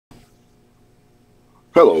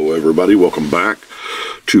Hello everybody, welcome back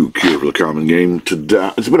to Cure for the Common Game.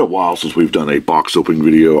 Today, it's been a while since we've done a box opening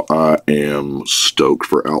video. I am stoked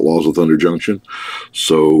for Outlaws of Thunder Junction.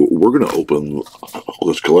 So we're going to open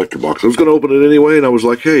this collector box. I was going to open it anyway, and I was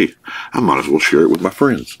like, hey, I might as well share it with my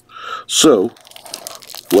friends. So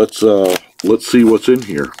let's see what's in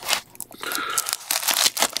here.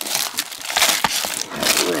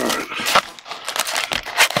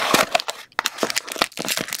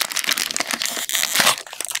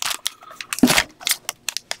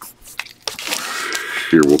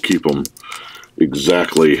 Here, we'll keep them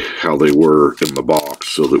exactly how they were in the box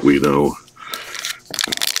so that we know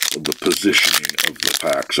the positioning of the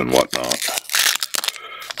packs and whatnot.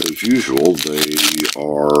 As usual, they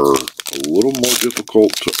are a little more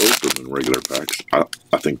difficult to open than regular packs.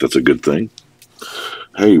 I think that's a good thing.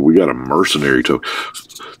 Hey, we got a mercenary token.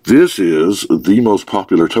 This is the most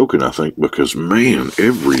popular token, I think, because, man,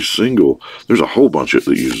 there's a whole bunch that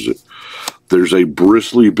uses it. There's a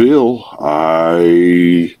Bristly Bill.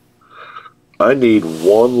 I need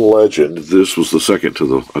one legend. This was the second to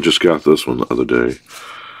the... I just got this one the other day.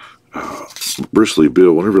 Bristly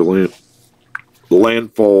Bill. Whenever the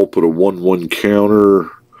landfall, put a 1/1 counter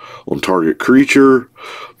on target creature.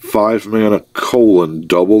 5 mana,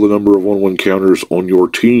 double the number of 1/1 counters on your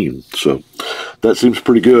team. So, that seems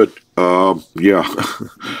pretty good. Yeah.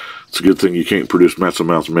 It's a good thing you can't produce massive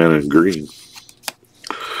amounts of mana in green.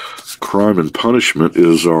 Crime and Punishment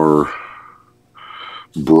is our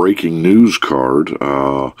breaking news card.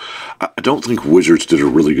 I don't think Wizards did a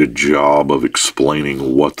really good job of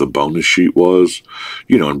explaining what the bonus sheet was.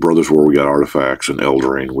 You know, in Brothers War we got artifacts, and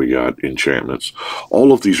Eldraine we got enchantments.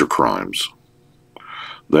 All of these are crimes.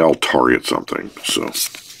 They all target something, so...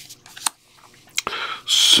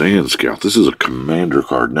 Sand Scout. This is a commander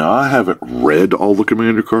card. Now, I haven't read all the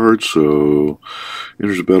commander cards, so...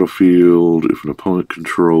 Enters the battlefield. If an opponent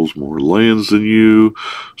controls more lands than you,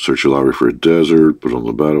 search your library for a desert, put it on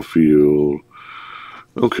the battlefield.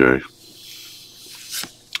 Okay.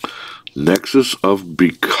 Nexus of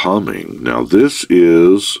Becoming. Now, this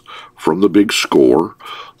is from the Big Score.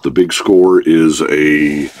 The Big Score is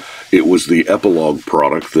it was the epilogue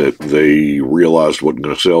product that they realized wasn't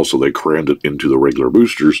going to sell, so they crammed it into the regular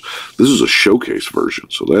boosters. This is a showcase version,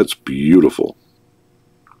 so that's beautiful.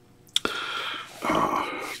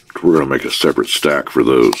 We're going to make a separate stack for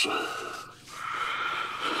those.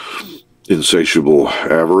 Insatiable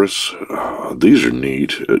Avarice. These are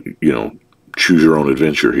neat. You know, choose your own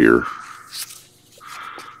adventure here.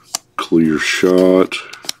 Clear Shot.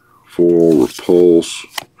 Full Repulse.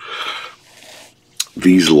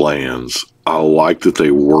 These lands, I like that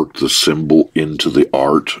they worked the symbol into the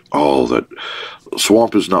art. Oh, that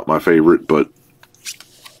Swamp is not my favorite, but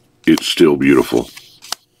it's still beautiful.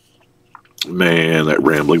 Man, that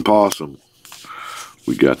Rambling Possum.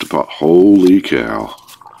 We got the pot. Holy cow.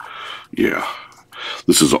 Yeah.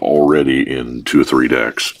 This is already in 2 or 3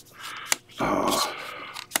 decks. I've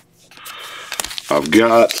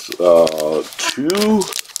got two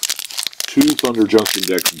Thunder Junction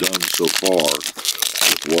decks done so far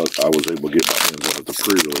with what I was able to get my hands on at the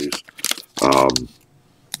pre-release.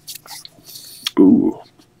 Ooh.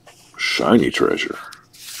 Shiny Treasure.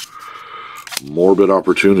 Morbid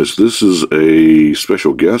Opportunist. This is a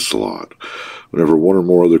special guest slot. Whenever one or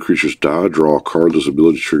more other creatures die, draw a card. This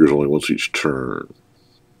ability triggers only once each turn.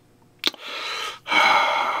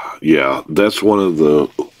 Yeah, that's one of the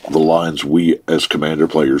lines we, as Commander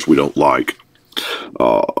players, we don't like.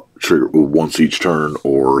 Trigger once each turn,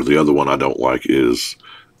 or the other one I don't like is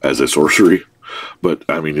as a sorcery. But,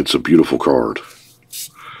 I mean, it's a beautiful card.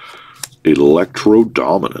 Electro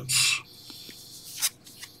Dominance.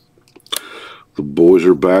 The boys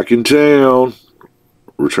are back in town.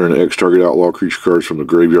 Return X target outlaw creature cards from the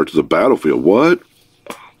graveyard to the battlefield. What?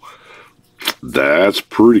 That's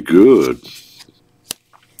pretty good.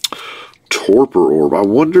 Torpor Orb. I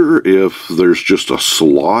wonder if there's just a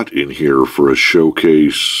slot in here for a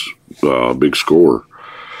showcase Big Score.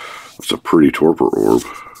 That's a pretty Torpor Orb.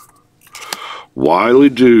 Wily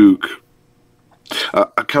Duke. I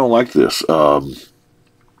kind of like this.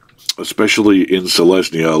 Especially in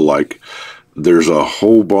Selesnya, like... There's a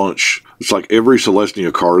whole bunch. It's like every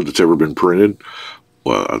Selesnya card that's ever been printed,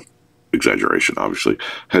 well, exaggeration, obviously,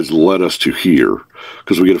 has led us to here.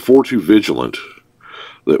 Because we get a 4/2 Vigilant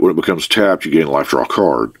that when it becomes tapped, you gain a life draw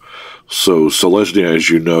card. So Selesnya, as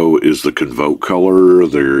you know, is the Convoke color.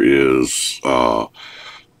 There is a lot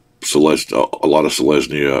of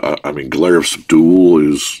Selesnya. I mean, Glare of Subdual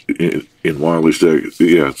is in Wiley's deck.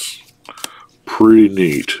 Yeah, it's pretty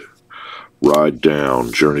neat. Ride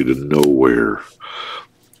Down, Journey to Nowhere.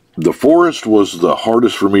 The forest was the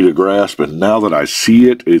hardest for me to grasp, and now that I see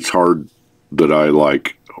it, it's hard that I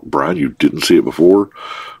like, Brian, you didn't see it before,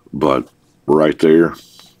 but right there,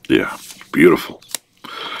 yeah, beautiful.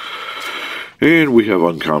 And we have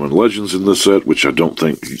Uncommon Legends in this set, which I don't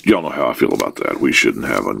think, y'all know how I feel about that. We shouldn't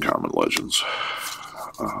have Uncommon Legends.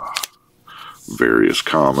 Various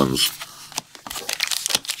commons.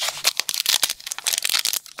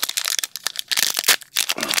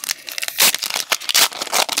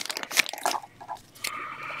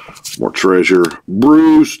 More treasure.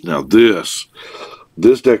 Bruce. Now this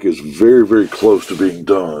deck is very, very close to being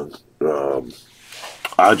done.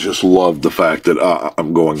 I just love the fact that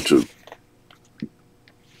I'm going to,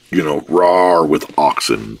 you know, roar with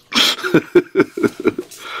oxen.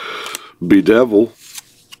 Bedevil.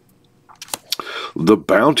 The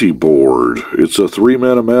Bounty Board. It's a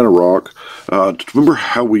 3-mana mana rock. Remember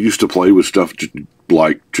how we used to play with stuff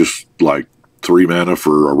just like 3 mana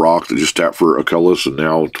for a rock that just tap for a colorless, and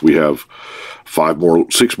now we have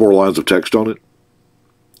 6 more lines of text on it?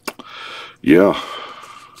 Yeah.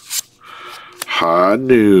 High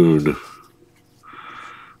Noon.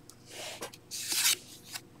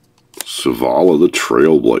 Savala the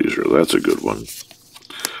Trailblazer. That's a good one.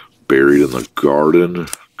 Buried in the Garden.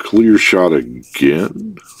 Clear Shot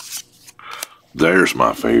again. There's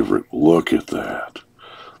my favorite. Look at that.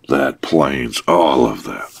 That Plains. Oh, I love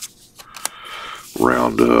that.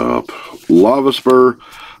 Roundup. Lava Spur.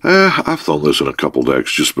 I've thrown this in a couple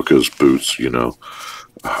decks just because boots, you know.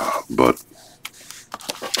 But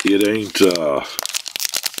it ain't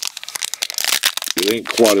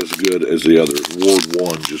quite as good as the others. Ward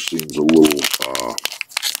 1 just seems a little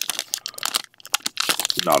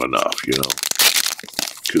not enough, you know.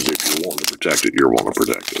 Because if you want to protect it, you're wanting to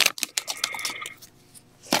protect it.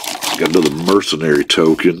 Got another Mercenary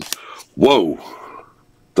token. Whoa!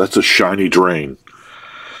 That's a shiny drain.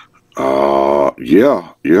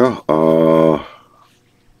 Yeah.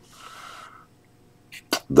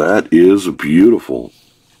 That is beautiful.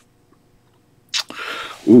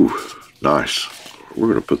 Ooh, nice. We're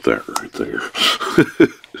going to put that right there.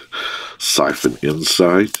 Siphon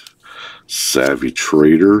Insight. Savvy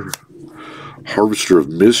Trader. Harvester of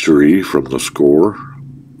Mystery from the score.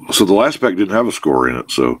 So the last pack didn't have a score in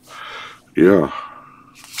it, so yeah.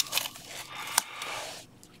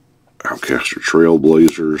 Outcaster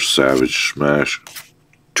Trailblazer, Savage Smash,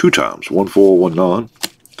 2 times, 1 full, 1 non.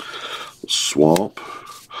 Swamp,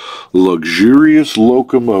 Luxurious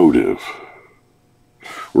Locomotive.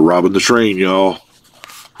 We're robbing the train, y'all.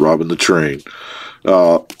 Robbing the train.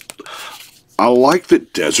 I like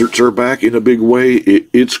that deserts are back in a big way.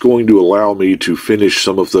 It's going to allow me to finish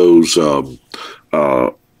some of those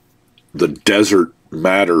the Desert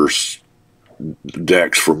Matters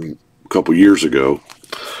decks from a couple years ago.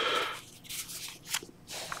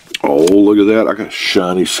 Oh, look at that. I got a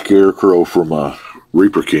shiny Scarecrow for my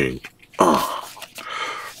Reaper King.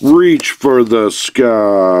 Reach for the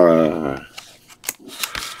sky.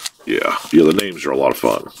 Yeah, the names are a lot of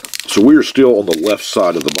fun. So we are still on the left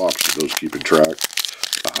side of the box for those keeping track.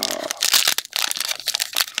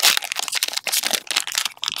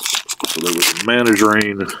 So there was a Mana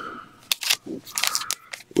Drain.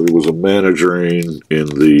 There was a Mana Drain in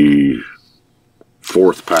the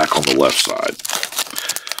 4th pack on the left side.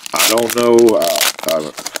 I don't know.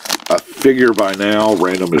 I figure by now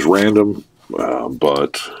random is random,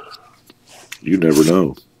 but you never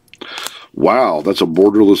know. Wow, that's a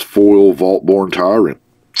borderless foil Vaultborn Tyrant.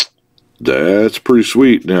 That's pretty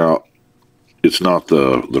sweet. Now, it's not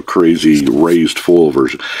the crazy raised foil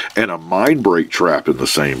version. And a Mindbreak Trap in the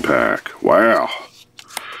same pack. Wow.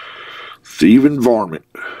 Thieving Varmint.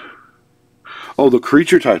 Oh, the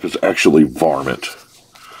creature type is actually Varmint.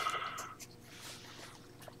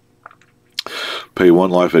 Pay 1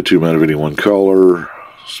 life, add 2 mana of any one color.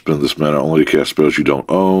 Spend this mana only to cast spells you don't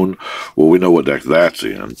own. Well, we know what deck that's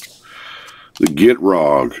in. The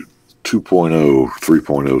Gitrog 2.0,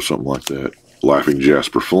 3.0, something like that. Laughing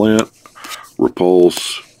Jasper Flint.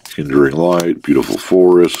 Repulse. Hindering Light. Beautiful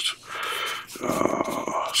Forest.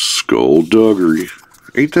 Skullduggery.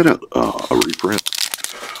 Ain't that a reprint?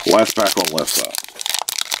 Last pack on left side.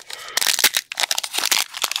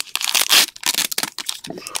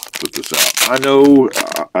 Put this out. I know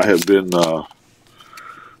I have been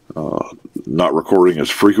not recording as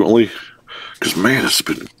frequently because, man, it's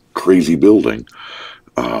been crazy building.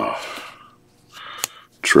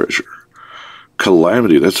 Treasure.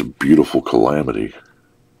 Calamity. That's a beautiful Calamity.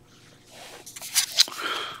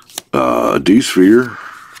 D-Sphere.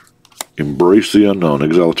 Embrace the Unknown.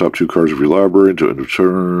 Exile the top 2 cards of your library until end of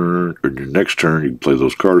turn. Or your next turn, you can play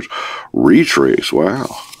those cards. Retrace. Wow.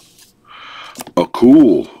 A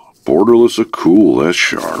cool Borderless a cool, that's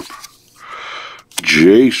sharp.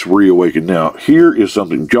 Jace Reawakened. Now, here is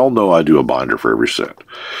something, y'all know I do a binder for every set.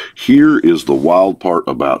 Here is the wild part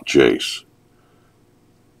about Jace.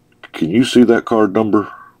 Can you see that card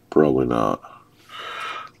number? Probably not.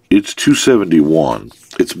 It's 271.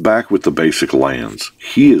 It's back with the basic lands.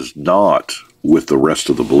 He is not with the rest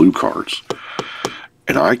of the blue cards.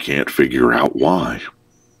 And I can't figure out why.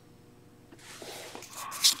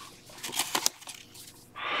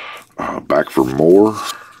 Back for more.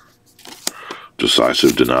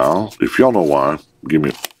 Decisive Denial. If y'all know why, give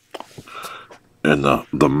me. And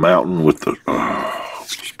the mountain with the.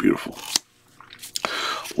 It's beautiful.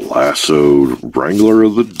 Lassoed. Wrangler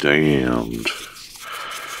of the Damned.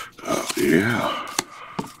 Yeah.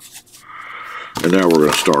 And now we're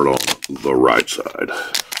going to start on the right side.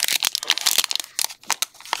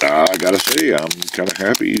 I gotta say, I'm kind of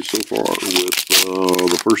happy so far with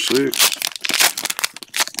the first 6.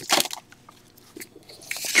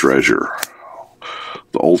 Treasure.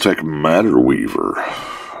 The Oltec Matter Weaver.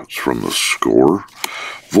 That's from the score.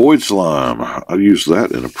 Void Slime. I used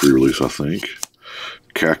that in a pre-release, I think.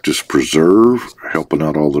 Cactus Preserve. Helping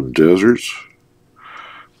out all them deserts.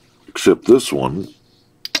 Except this one.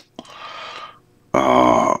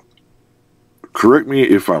 Correct me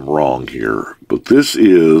if I'm wrong here, but this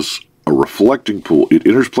is a reflecting pool. It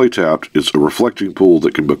enters play tapped. It's a reflecting pool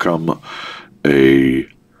that can become a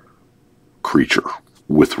creature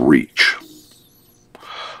with reach.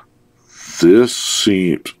 This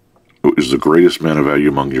is the greatest mana value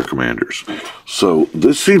among your commanders. So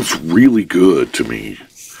this seems really good to me.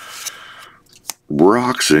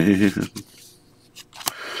 Roxanne.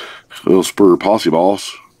 Little Spur Posse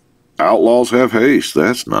Boss. Outlaws have haste.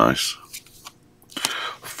 That's nice.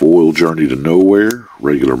 Foil Journey to Nowhere.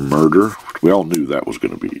 Regular Murder. We all knew that was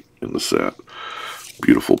going to be in the set.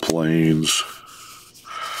 Beautiful Plains.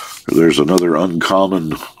 There's another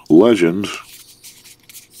uncommon legend.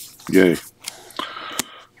 Yay.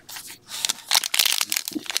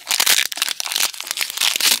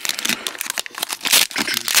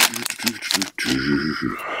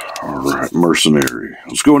 Alright, Mercenary.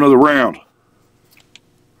 Let's go another round.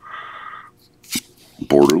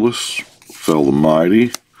 Borderless. Fell the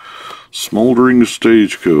Mighty. Smoldering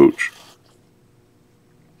Stagecoach.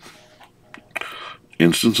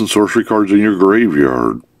 Instants and sorcery cards in your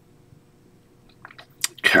graveyard.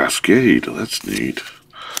 Cascade. That's neat.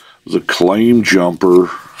 There's a Claim Jumper.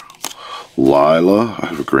 Lila. I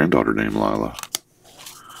have a granddaughter named Lila.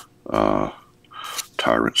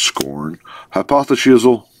 Tyrant Scorn.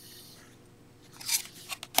 Hypothesizzle.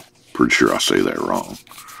 Pretty sure I say that wrong.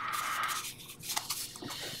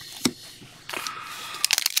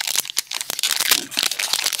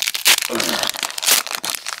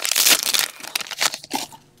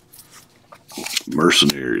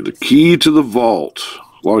 Mercenary. The Key to the Vault.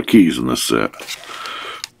 A lot of keys in this set.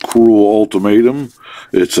 Cruel Ultimatum.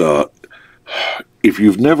 It's a... If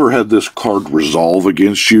you've never had this card resolve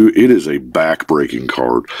against you, it is a back-breaking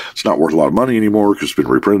card. It's not worth a lot of money anymore because it's been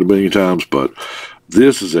reprinted a million times, but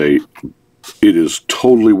this is a... It is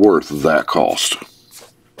totally worth that cost.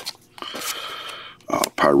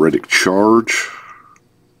 Pyretic Charge.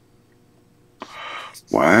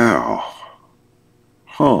 Wow.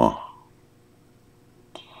 Huh.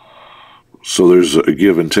 So there's a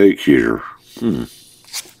give and take here.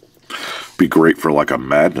 Be great for like a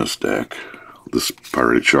Madness deck. This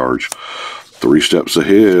Pyretic Charge. 3 steps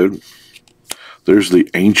ahead. There's the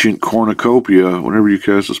Ancient Cornucopia. Whenever you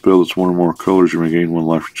cast a spell that's 1 or more colors, you may gain 1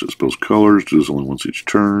 life for each spell's colors. Do this only once each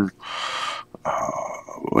turn.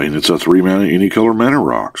 And it's a 3-mana, any color mana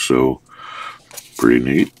rock. So, pretty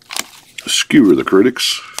neat. Skewer the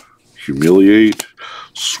Critics. Humiliate.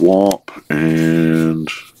 Swamp. And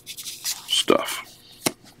stuff.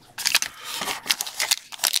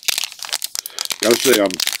 Gotta say,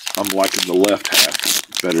 I'm liking the left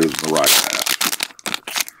half better than the right half.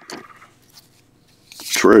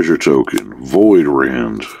 Treasure Token. Void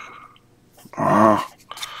Rend.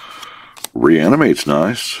 Reanimate's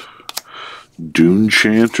nice. Dune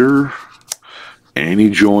Chanter. Annie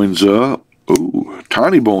joins up. Ooh,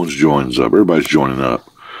 Tiny Bones joins up. Everybody's joining up.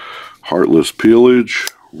 Heartless Pillage.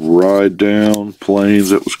 Ride Down. Plains.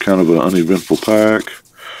 That was kind of an uneventful pack.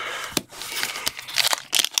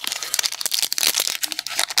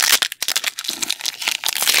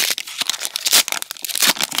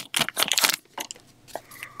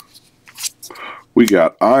 We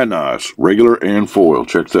got Ionized, regular and foil.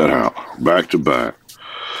 Check that out. Back to back.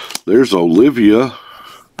 There's Olivia.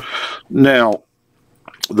 Now,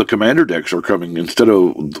 the commander decks are coming, instead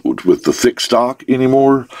of with the thick stock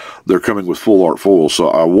anymore, they're coming with full art foil. So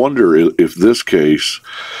I wonder if this case,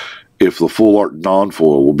 if the full art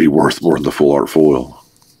non-foil will be worth more than the full art foil.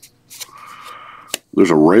 There's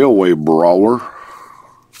a Railway Brawler.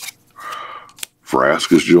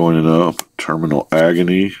 Frask is joining up. Terminal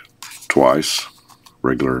Agony twice.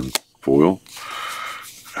 Regular and foil.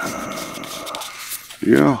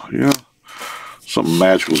 Yeah. Something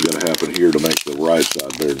magical's got to happen here to make the right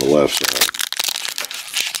side better than the left side.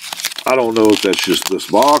 I don't know if that's just this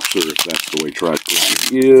box or if that's the way track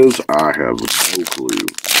printing is. I have no clue.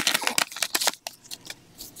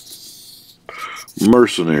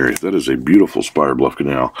 Mercenary. That is a beautiful Spire Bluff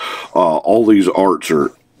Canal. All these arts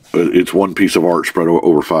are, it's one piece of art spread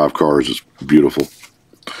over 5 cards. It's beautiful.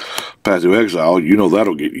 Path to Exile, you know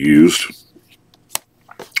that'll get used.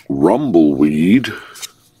 Rumbleweed.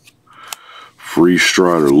 Free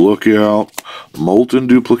Strider Lookout. Molten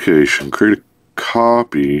Duplication. Create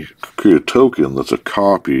a token that's a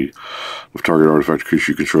copy of target artifact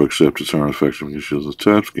creature you control, except its artifact conditions of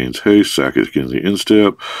taps, gains haste, sack it, gains the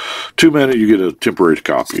instep. 2 mana, you get a temporary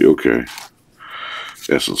copy. Okay.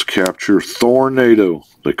 Essence Capture. Tornado.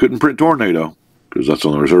 They couldn't print Tornado because that's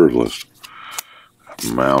on the reserve list.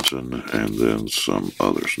 Mountain, and then some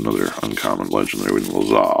others. Another uncommon legendary with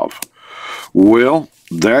Lazav. Well,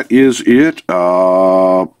 that is it.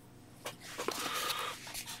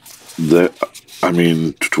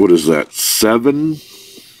 What is that? 7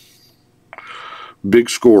 big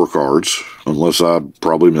scorecards, unless I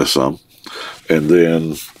probably missed some, and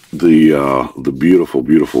then the beautiful,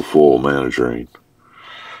 beautiful full mana drain.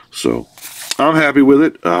 So I'm happy with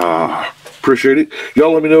it. Appreciate it.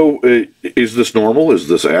 Y'all let me know, is this normal? Is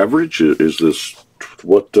this average? Is this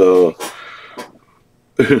what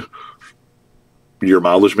your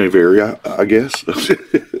mileage may vary, I guess.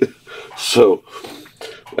 So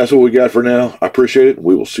that's what we got for now. I appreciate it.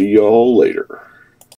 We will see y'all later.